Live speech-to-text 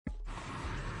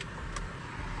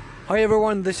Hi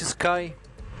everyone, this is Kai.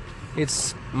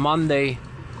 It's Monday,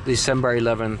 December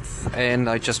 11th, and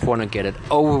I just want to get it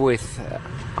over with.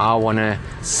 I want to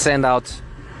send out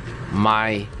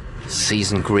my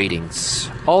season greetings.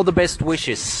 All the best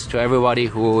wishes to everybody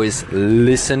who is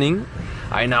listening.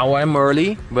 I know I'm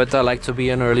early, but I like to be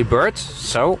an early bird,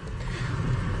 so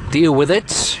deal with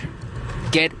it.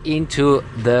 Get into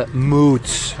the mood,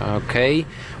 okay?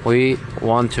 We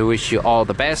want to wish you all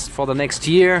the best for the next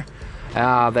year.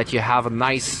 That you have a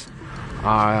nice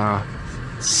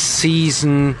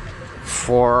season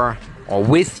for or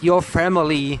with your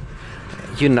family.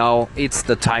 You know, it's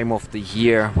the time of the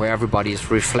year where everybody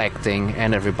is reflecting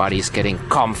and everybody is getting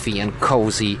comfy and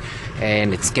cozy,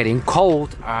 and it's getting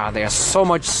cold. There's so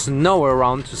much snow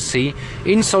around to see,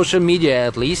 in social media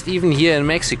at least. Even here in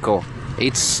Mexico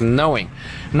it's snowing.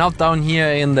 Not down here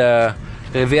in the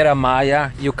Riviera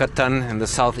Maya, Yucatan, in the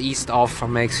southeast of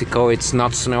Mexico. It's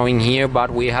not snowing here, but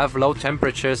we have low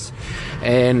temperatures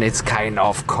and it's kind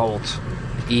of cold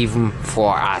even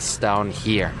for us down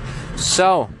here.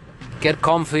 So get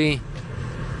comfy,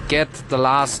 get the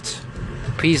last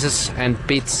pieces and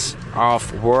bits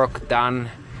of work done,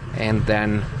 and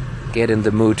then get in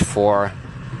the mood for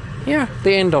the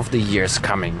end of the year's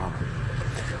coming.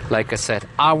 Like I said,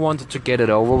 I wanted to get it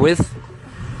over with.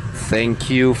 Thank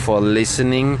you for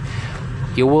listening.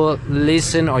 You will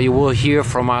listen or you will hear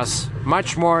from us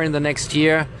much more in the next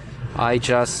year. I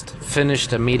just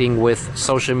finished a meeting with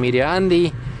Social Media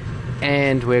Andy,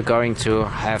 and we're going to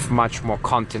have much more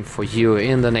content for you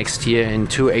in the next year, in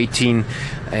 2018,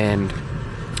 and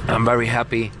I'm very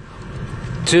happy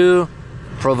to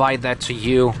provide that to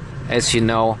you. As you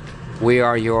know, we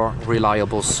are your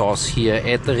reliable source here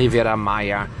at the Riviera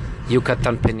Maya,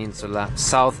 Yucatan Peninsula,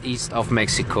 southeast of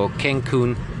Mexico,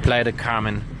 Cancun, Playa del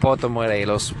Carmen, Puerto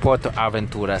Morelos, Puerto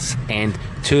Aventuras, and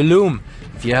Tulum.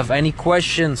 If you have any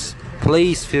questions,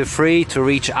 please feel free to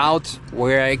reach out.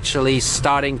 We're actually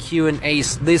starting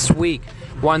Q&As this week.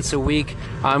 Once a week,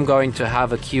 I'm going to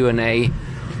have a Q&A.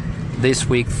 This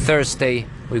week, Thursday,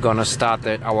 we're gonna start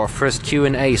our first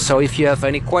Q&A. So if you have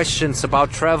any questions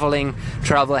about traveling,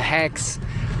 travel hacks,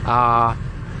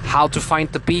 how to find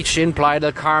the beach in Playa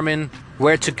del Carmen,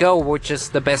 where to go, which is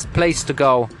the best place to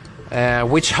go,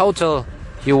 which hotel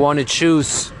you want to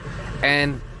choose,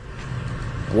 and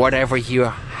whatever you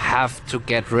have to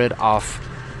get rid of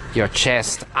your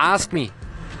chest, ask me.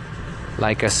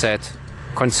 Like I said,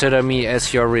 consider me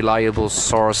as your reliable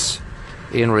source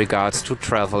in regards to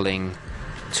traveling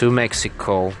to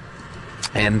Mexico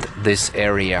and this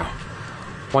area.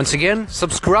 Once again,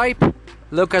 subscribe.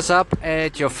 Look us up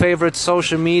at your favorite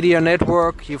social media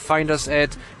network. You find us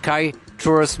at Kai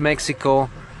Tours Mexico,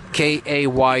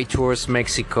 KAY Tours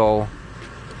Mexico.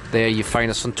 There you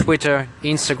find us on Twitter,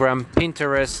 Instagram,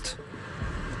 Pinterest,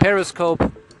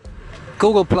 Periscope,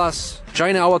 Google+.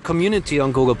 Join our community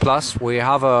on Google+. We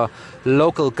have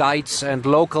local guides and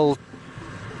local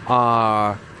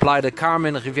Playa del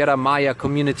Carmen, Riviera Maya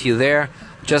community there.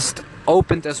 Just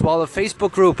opened as well a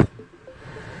Facebook group,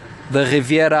 the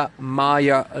Riviera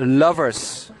Maya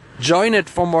Lovers. Join it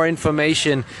for more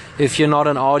information. If you're not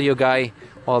an audio guy,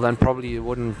 well, then probably you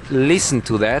wouldn't listen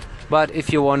to that. But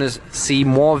if you want to see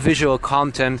more visual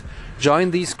content,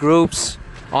 join these groups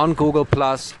on Google+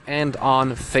 and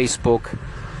on Facebook.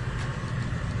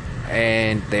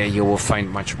 And there you will find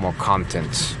much more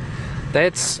content.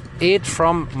 That's it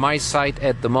from my side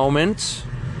at the moment.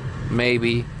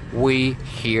 Maybe we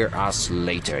hear us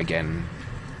later again.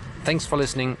 Thanks for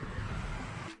listening.